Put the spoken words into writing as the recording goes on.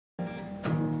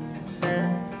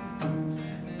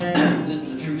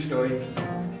story.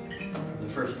 The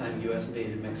first time the U.S.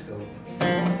 invaded Mexico.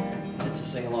 It's a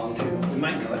sing-along too. You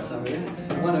might know it, some of you.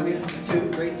 One of you,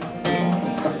 two, three.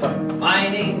 My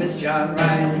name is John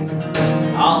Riley.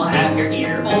 I'll have your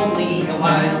ear only a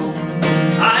while.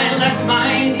 I left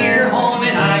my dear home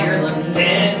in Ireland.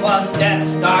 It was death,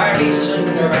 starvation,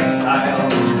 or exile.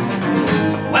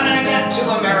 When I got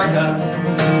to America,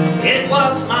 it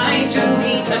was my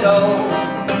duty to go.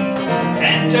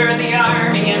 Enter the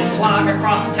army and slog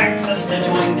across Texas to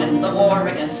join in the war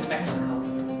against Mexico.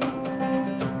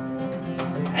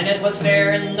 And it was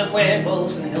there in the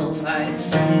pueblos and hillsides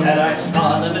that I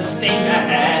saw the mistake I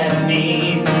had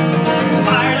made.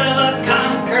 Part of a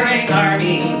conquering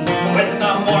army with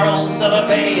the morals of a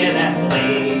bayonet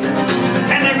blade.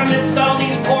 And there amidst all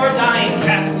these poor dying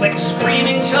Catholics,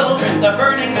 screaming children, the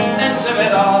burning stench of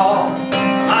it all,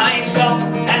 myself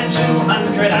and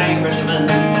 200 Irishmen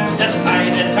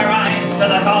decided to rise to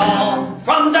the call.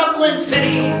 From Dublin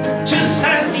City to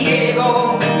San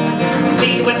Diego,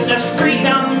 we witnessed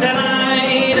freedom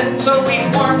denied. So we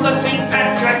formed the St.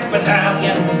 Patrick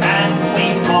Battalion and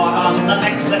we fought on the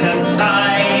Mexican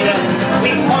side. We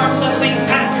formed the St.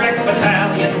 Patrick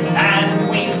Battalion and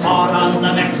we fought on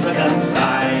the Mexican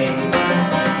side.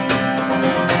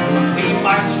 We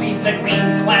marched beneath the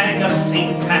green flag of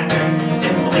St. Patrick,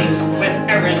 emblazoned with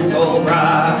Erin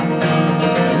Cobra,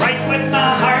 right with the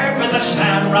harp and the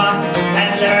shamrock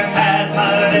and Libertad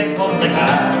Republica.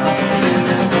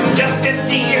 Just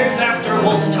 50 years after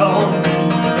Wolf Tone,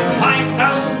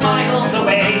 5,000 miles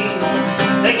away,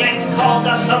 the Yanks called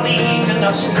us a legion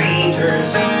of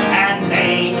strangers, and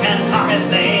they can talk as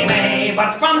they may.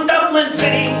 But from Dublin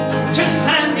City to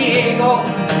San Diego,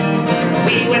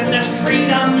 we witnessed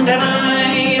freedom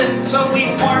denied. So we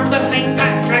formed the St.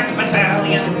 Patrick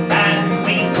Battalion, and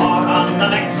we fought on the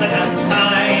Mexican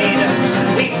side.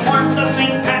 We formed the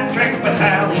St. Patrick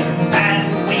Battalion,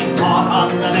 and we fought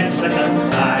on the Mexican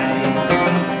side.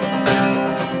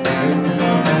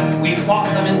 We fought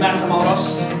them in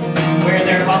Matamoros, where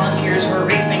their volunteers were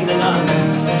raping the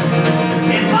nuns.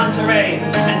 In Monterrey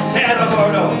and Cerro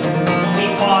Gordo, we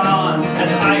fought on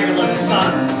as Ireland's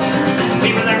sons.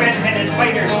 We were the red-headed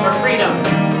fighters for freedom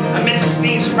amidst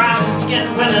these brown-skinned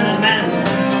women and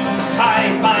men.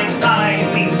 Side by side,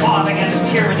 we fought against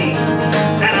tyranny,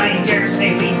 and I dare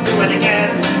say we'd do it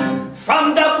again.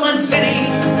 From Dublin City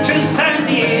to San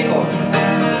Diego,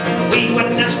 we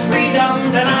witnessed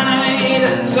freedom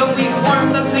denied. So we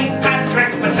formed the St.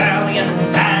 Patrick Battalion,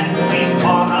 and we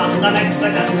fought on the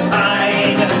Mexican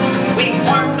side. We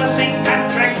formed the St.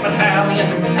 Patrick Battalion,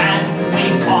 and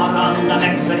we fought on the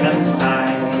Mexican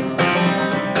side.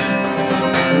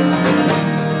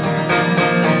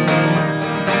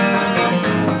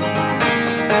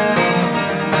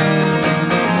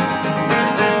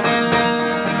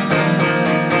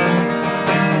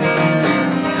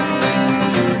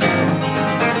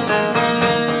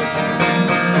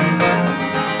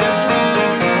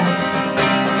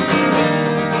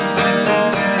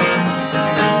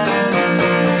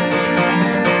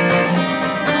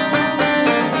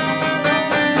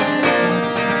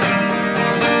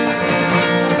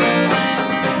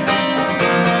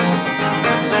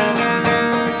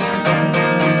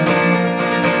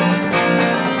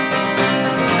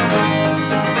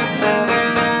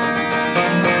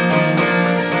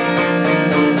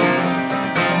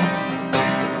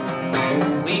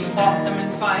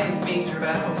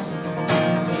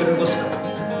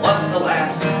 Was the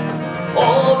last.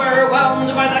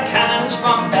 Overwhelmed by the cannons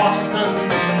from Boston,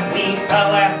 we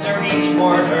fell after each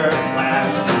mortar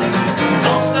blast.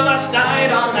 Most of us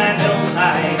died on that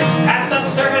hillside at the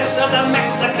service of the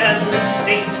Mexican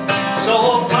state.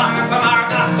 So far from our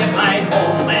occupied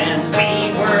homeland,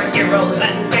 we were heroes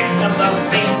and victims of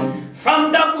fate.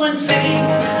 From Dublin City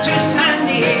to San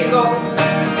Diego,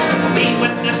 we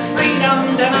witnessed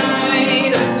freedom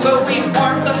denied. So we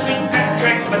formed the St.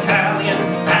 Patrick Battalion,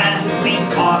 and we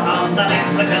fought on the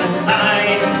Mexican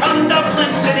side. From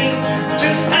Dublin City to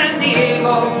San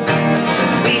Diego,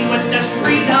 we witnessed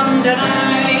freedom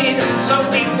denied. So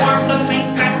we formed the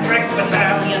St. Patrick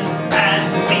Battalion, and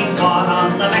we fought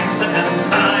on the Mexican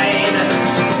side.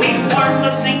 We formed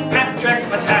the St. Patrick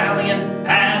Battalion,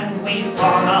 and we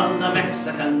fought on the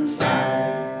Mexican side.